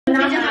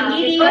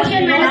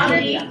Persian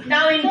manuscript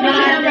now in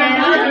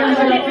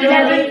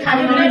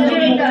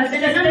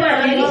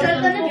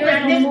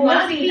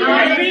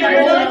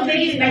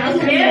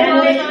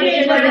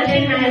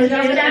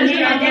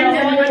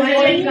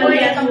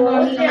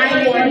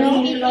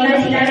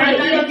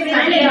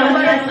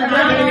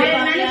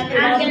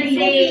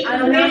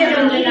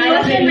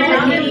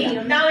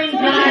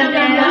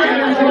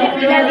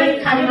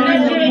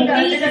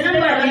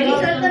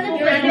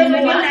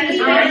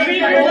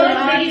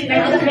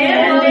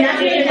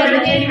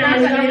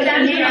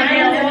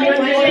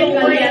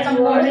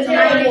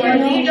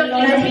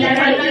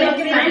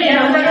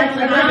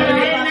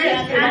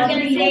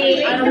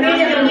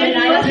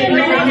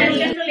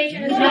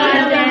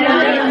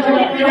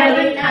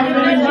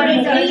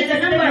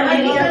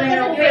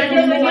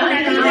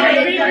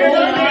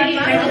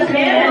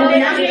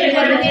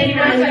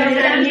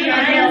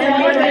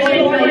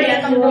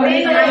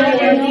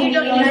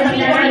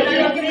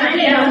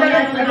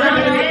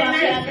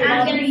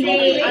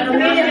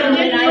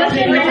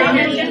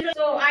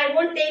So I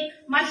won't take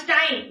much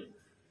time,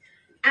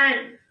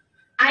 and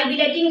I'll be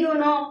letting you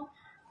know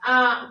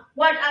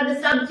what are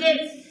the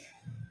subjects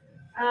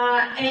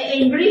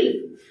in brief.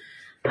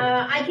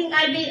 I think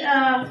I'll be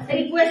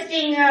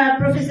requesting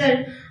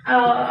Professor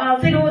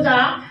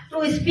Firoza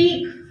to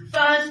speak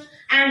first,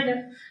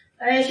 and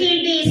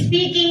she'll be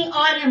speaking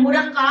on a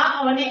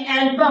muraqqa, on an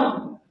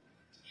album.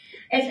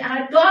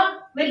 Her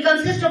talk will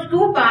consist of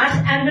two parts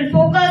and will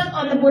focus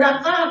on the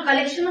muraqqa, a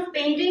collection of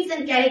paintings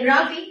and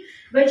calligraphy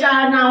which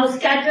are now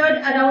scattered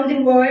around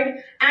the world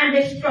and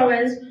its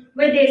province,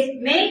 with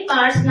its main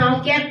parts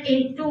now kept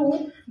in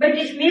two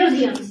British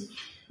museums.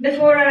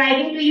 Before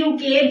arriving to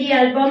UK, the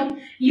album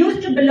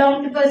used to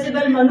belong to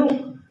Percival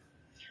Manook,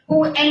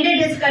 who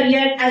ended his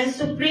career as a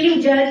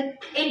supreme judge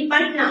in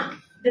Patna.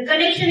 The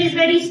connection is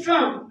very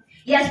strong.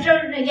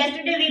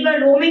 Yesterday we were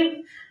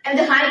roaming at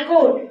the High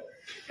Court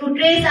to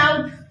trace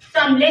out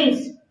some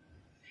links.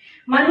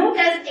 Manook,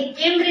 as a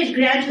Cambridge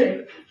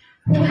graduate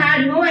who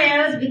had no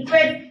heirs,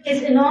 bequeathed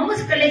his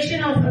enormous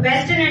collection of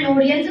Western and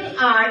Oriental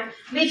art,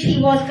 which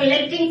he was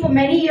collecting for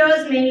many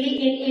years, mainly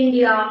in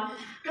India,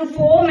 to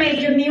four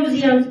major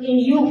museums in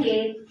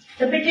UK,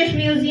 the British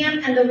Museum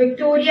and the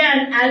Victoria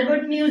and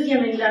Albert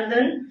Museum in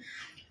London,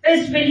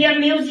 Fitzwilliam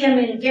Museum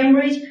in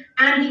Cambridge,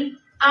 and the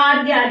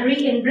Art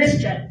Gallery in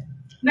Bristol.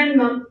 When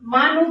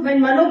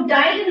Manook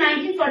died in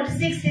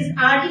 1946, his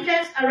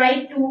artifacts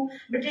arrived to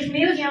British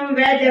Museum,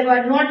 where they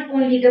were not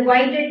only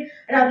divided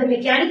rather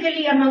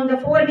mechanically among the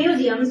four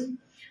museums,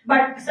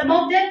 but some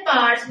of their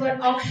parts were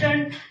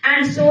auctioned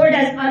and sold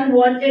as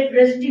unwanted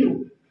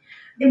residue.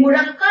 The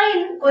muraqqa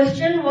in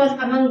question was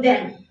among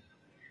them.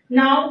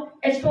 Now,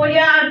 its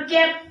folia are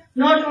kept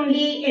not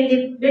only in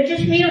the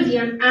British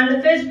Museum and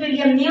the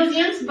Fitzwilliam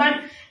Museums, but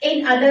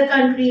in other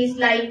countries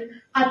like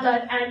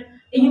Qatar and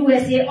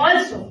USA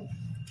also.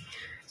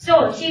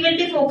 So she will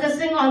be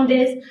focusing on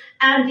this,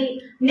 and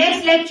the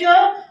next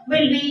lecture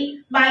will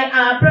be by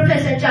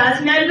Professor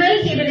Charles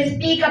Melville. He will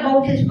speak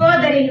about his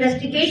further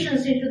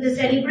investigations into the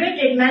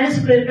celebrated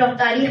manuscript of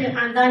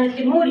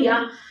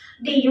Tarikh-e-Khandan-e-Timuriya,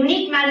 the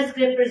unique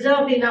manuscript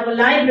preserved in our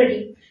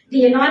library,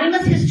 the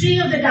anonymous history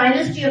of the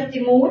dynasty of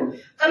Timur,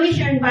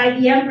 commissioned by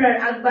the Emperor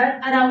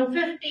Akbar around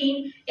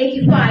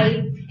 1585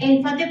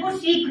 in Fatehpur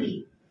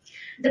Sikri.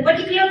 The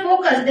particular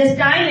focus this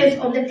time is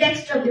on the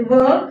text of the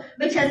work,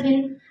 which has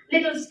been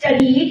little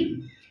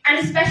studied, and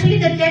especially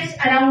the text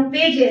around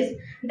pages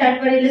that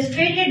were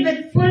illustrated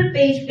with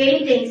full-page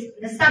paintings,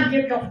 the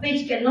subject of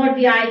which cannot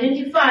be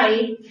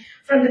identified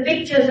from the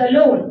pictures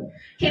alone.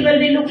 He will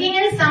be looking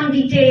in some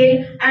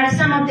detail at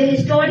some of the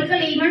historical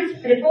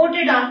events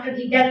reported after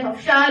the death of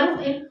Shah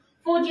Rukh in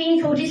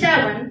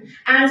 1447,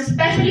 and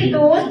especially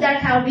those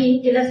that have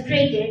been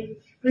illustrated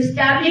to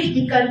establish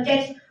the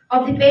context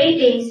of the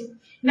paintings,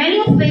 many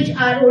of which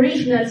are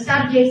original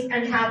subjects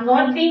and have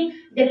not been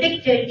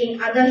depicted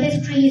in other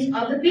histories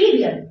of the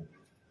period.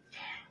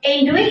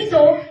 In doing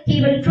so,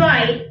 he will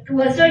try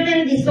to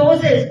ascertain the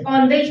sources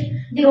on which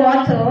the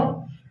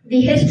author,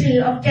 the history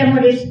of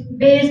Timurids,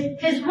 based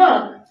his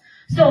work.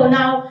 So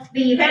now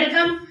we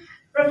welcome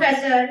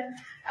Professor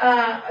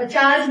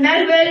Charles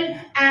Melville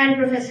and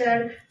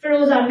Professor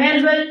Firoza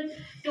Melville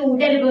to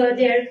deliver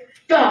their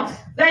talks.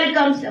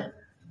 Welcome, sir.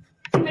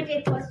 You may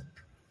take first.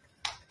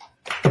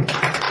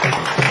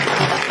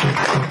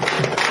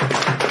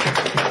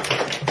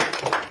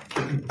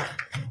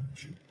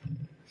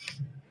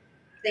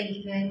 Thank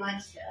you very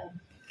much,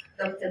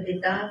 Dr.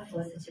 Bida,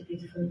 for such a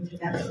beautiful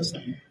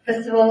introduction.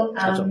 First of all,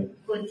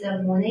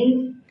 good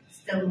morning,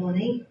 still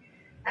morning,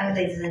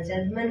 ladies and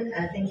gentlemen.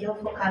 Thank you all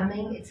for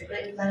coming. It's a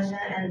great pleasure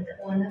and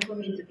honor for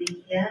me to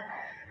be here.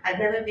 I've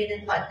never been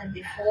in Patna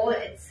before.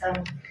 It's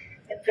a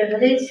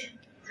privilege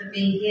to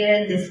be here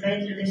in this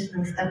very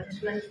traditional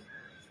establishment.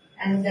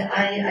 And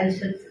I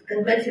should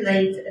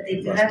congratulate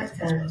the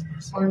director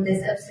on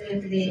this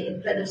absolutely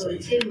incredible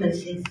achievement.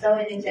 She's so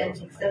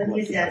energetic, so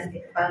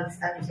enthusiastic about the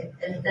subject,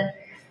 and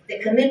the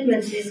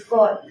commitment she's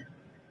got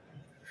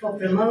for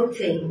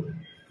promoting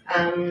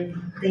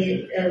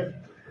the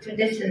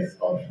traditions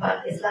of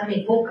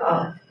Islamic book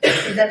art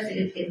is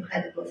absolutely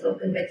incredible. So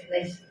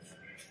congratulations.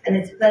 And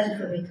it's a pleasure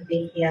for me to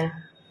be here.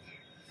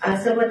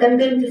 So what I'm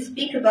going to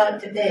speak about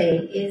today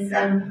is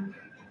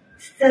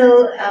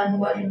still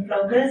work in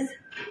progress,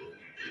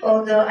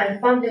 although I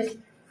published,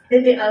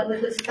 maybe we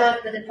could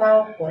start with the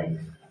PowerPoint.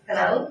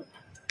 Hello?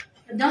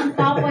 Don't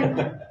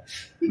PowerPoint.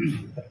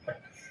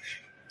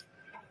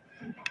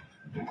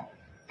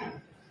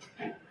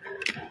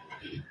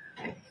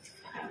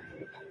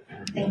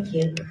 Thank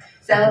you.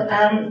 So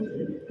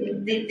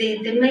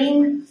the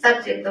main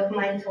subject of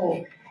my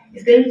talk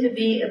is going to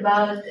be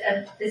about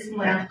this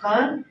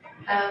Moroccan,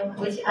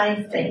 which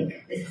I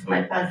think, this is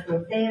my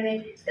personal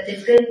theory, that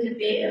it's going to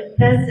be a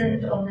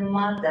present of the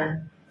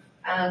mother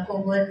who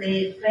was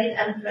the great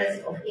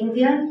empress of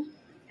India,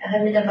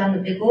 Hamida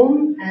Banu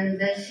Begum,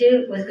 and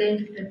she was going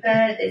to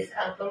prepare this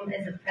album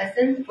as a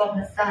present for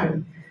her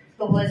son,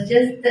 who was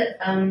just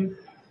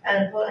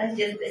who has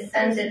just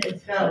ascended the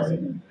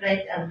throne,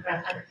 great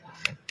Emperor Akbar.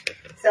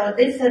 So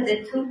these are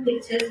the two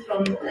pictures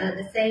from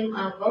the same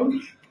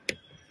album.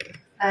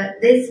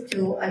 These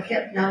two are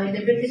kept now in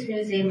the British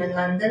Museum in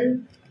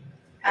London,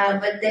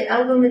 but the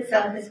album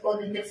itself is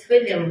called the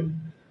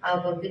Fitzwilliam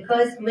album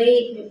because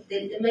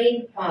the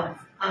main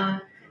parts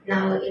are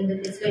now in the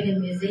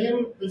Fitzwilliam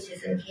Museum, which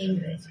is in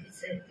Cambridge.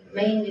 It's a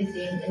main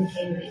museum in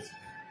Cambridge,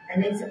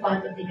 and it's a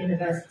part of the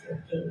University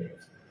of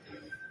Cambridge.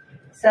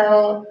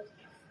 So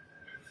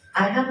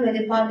I have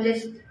already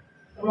published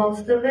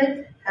most of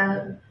it.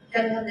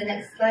 Can we have the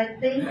next slide,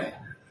 please?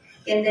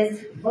 In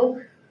this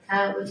book,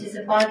 which is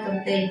a part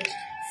of the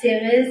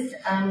series,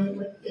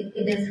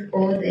 it is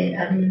called the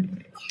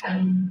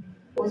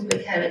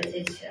Uzbek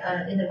Heritage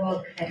in the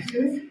World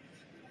Collections.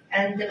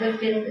 And we've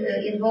been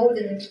involved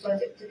in this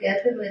project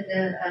together with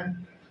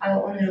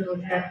our Honorable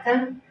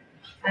Director.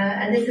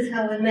 And this is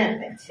how we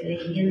met,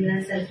 actually,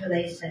 in Central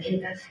Asia, in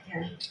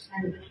Tashkent,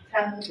 and we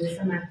traveled to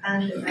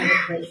Samarkand and other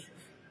places.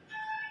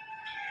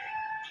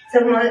 So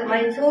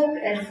my talk,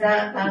 as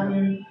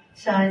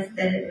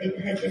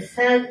Shahista has just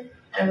said,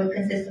 will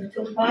consist of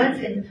two parts.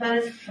 In the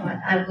first part,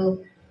 I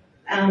will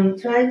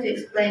try to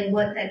explain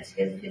what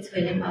actually the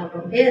Fitzwilliam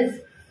album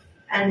is.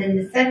 And in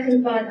the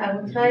second part, I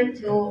will try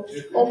to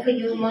offer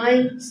you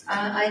my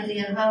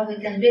idea on how we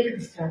can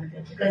reconstruct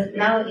it, because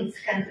now it's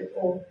scattered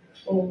all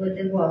over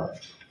the world.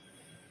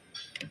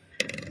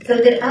 So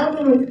the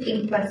album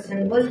in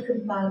question was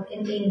compiled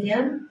in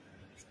India,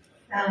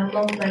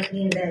 most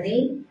likely in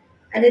Delhi,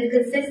 and it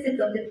consisted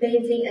of the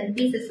painting and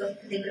pieces of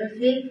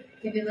calligraphy.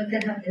 Maybe we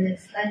can have the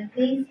next slide,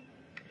 please.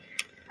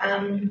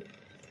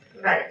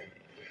 Right.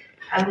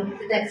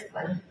 The next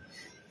one.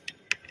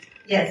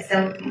 Yes,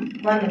 so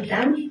one of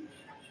them.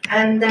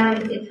 And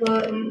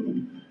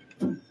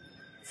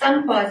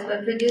some parts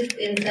were produced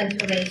in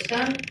Central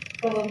Asia,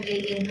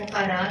 probably in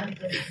Bukhara,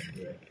 because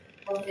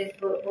of this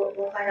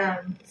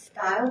Bukhara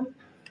style.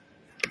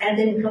 And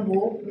in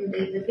Kabul,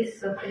 the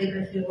pieces of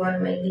calligraphy were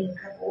made in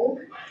Kabul,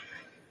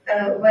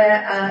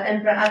 where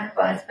Emperor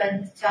Akbar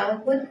spent his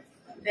childhood,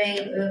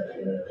 very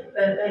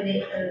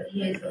early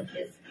years of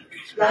his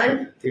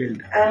life.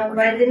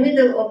 By the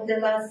middle of the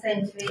last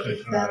century,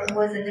 it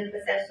was in the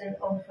possession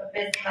of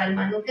Prince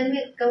Manu. Can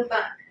we go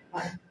back?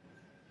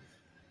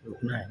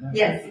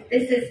 Yes,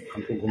 this is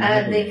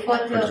the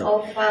photo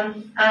of,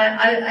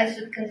 I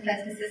should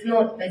confess, this is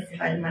not Prince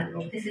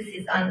Manu, this is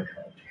his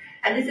uncle.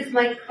 And this is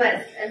my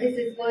quest, and this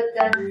is what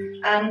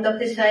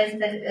Dr.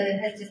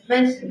 Shahista has just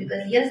mentioned,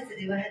 because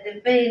yesterday we had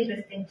a very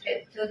interesting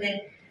trip to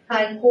the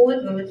High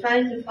Court. We were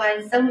trying to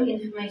find some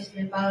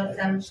information about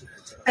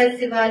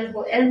Percival,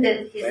 who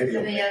ended his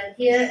career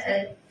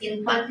here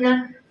in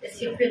Patna, the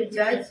Supreme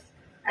Judge.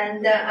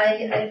 And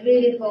I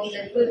really hope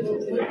that we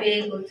would be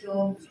able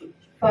to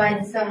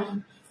find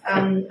some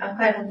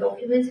archival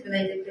documents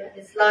related to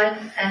his life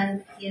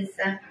and his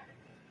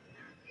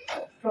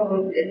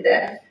probably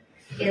death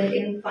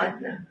in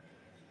Patna.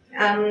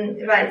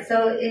 Right,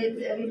 so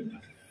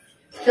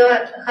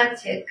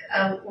Khatchik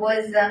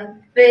was a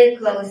very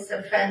close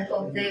friend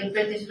of the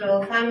British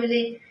royal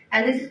family,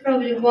 and this is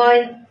probably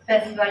why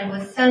Percival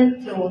was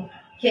sent to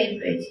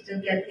Cambridge to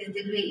get his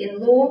degree in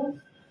law,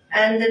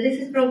 and this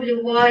is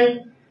probably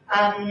why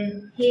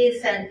he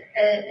sent,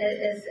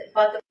 as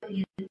part of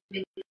his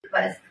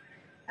request,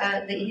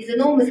 his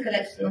enormous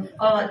collection of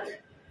art,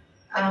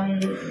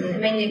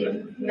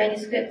 many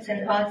manuscripts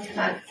and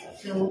artifacts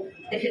to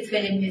the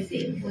Fitzwilliam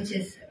Museum, which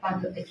is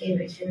part of the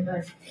Cambridge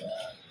University.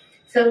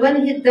 So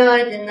when he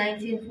died in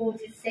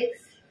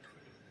 1946,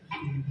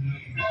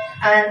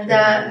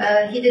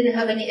 and he didn't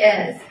have any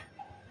heirs,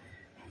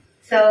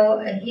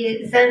 so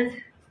he sent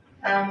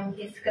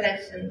his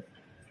collection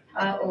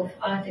of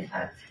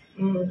artifacts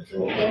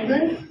to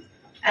England,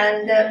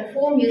 and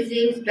 4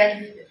 museums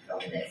benefited from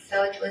this.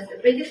 So it was the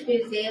British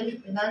Museum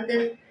in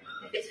London,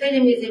 the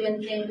Fitzwilliam Museum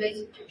in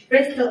Cambridge,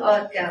 Bristol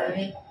Art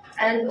Gallery,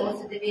 and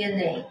also the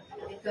V&A,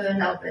 Victoria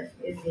and Albert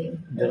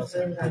Museum,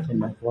 also in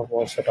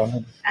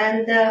London.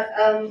 And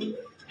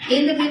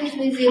in the British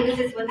Museum, this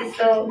is what is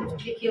so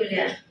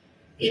peculiar.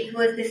 It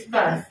was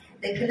dispersed.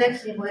 The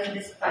collection was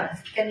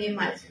dispersed. Can you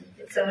imagine?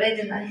 It's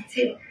already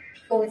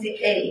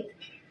 1948.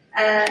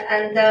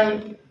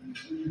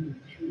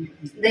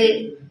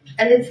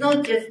 And it's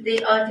not just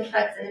the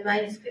artifacts and the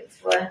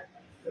manuscripts were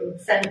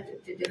sent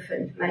to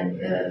different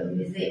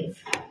museums.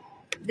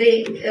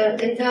 The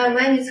entire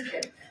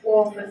manuscript,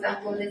 or for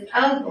example, this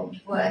album,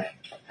 were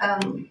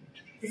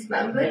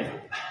dismembered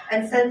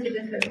and sent to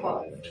different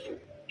parts.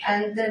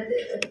 And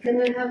can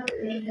we have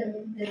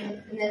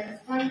the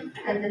next one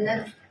and the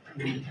next?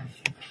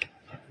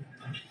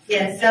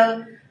 Yeah.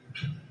 So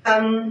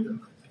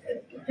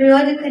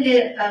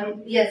periodically,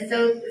 yes.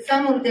 So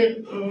some of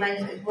the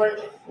manuscripts were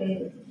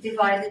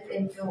divided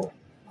into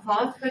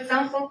half, for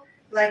example,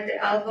 like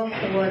the album,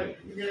 or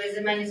there is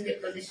a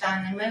manuscript of the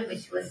Shahnameh,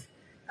 which was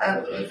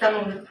some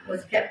of it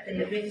was kept in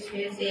the British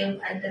Museum,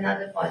 and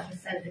another part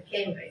was sent to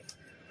Cambridge.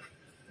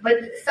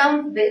 But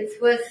some bits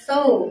were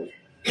sold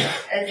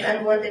as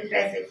unwanted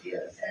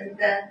residues, and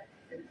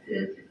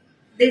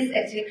this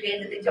actually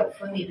created a job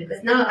for me,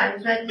 because now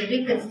I'm trying to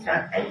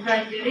reconstruct and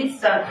trying to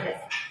resurface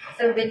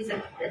some bits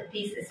and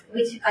pieces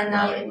which are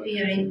now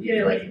appearing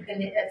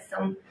periodically at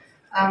some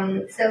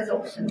sales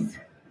auctions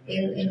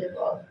in the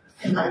world,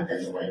 in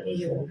London or in New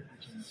York.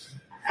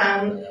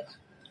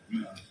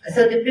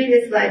 So the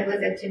previous slide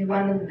was actually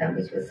one of them,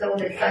 which was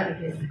sold at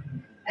Sotheby's,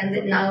 and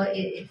then now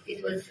it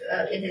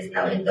is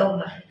now in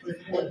Doha. It was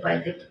bought by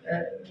the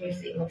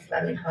Museum of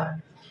Islamic Art.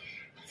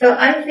 So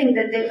I think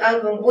that the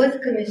album was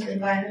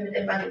commissioned by Hamid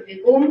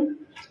Begum,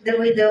 the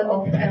widow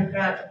of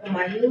Emperor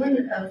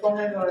Humayun, for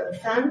her royal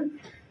son,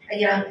 a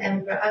young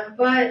Emperor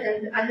Akbar,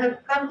 and I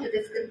have come to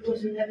this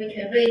conclusion having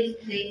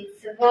arranged the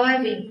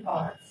surviving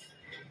parts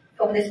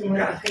of this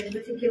muraq in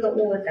particular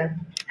order.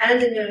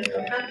 And the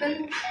miracle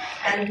happened,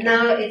 and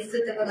now it's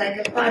sort of like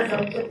a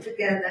puzzle put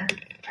together,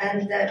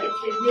 and it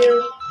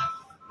reveals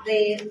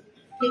the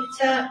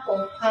picture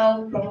of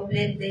how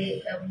probably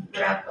the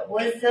muraq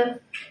was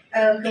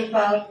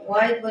compiled,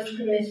 why it was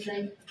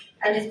commissioned,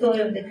 and the story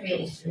of the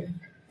creation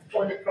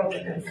or the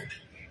provenance.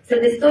 So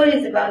the story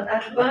is about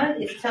Akbar,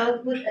 his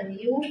childhood and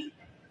youth,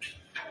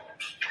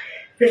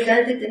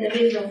 presented in a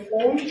visual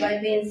form by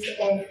means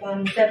of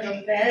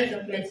several pairs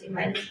of matching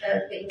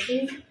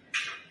paintings,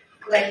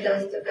 like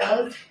those two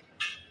girls.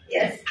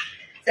 Yes.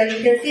 So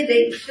you can see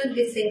they should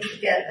be seen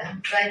together,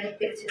 right? The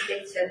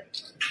picture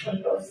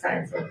on both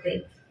sides of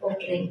the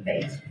opening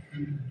page.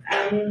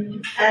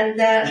 The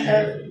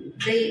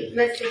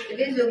message, the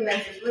visual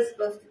message, was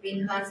supposed to be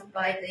enhanced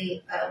by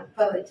the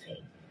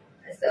poetry.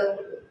 So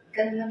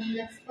can we have the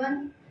next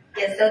one?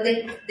 Yes. So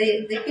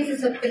the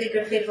pieces of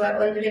calligraphy were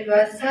on the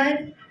reverse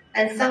side,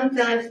 and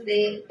sometimes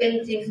the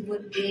paintings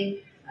would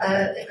be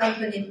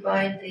accompanied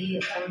by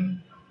the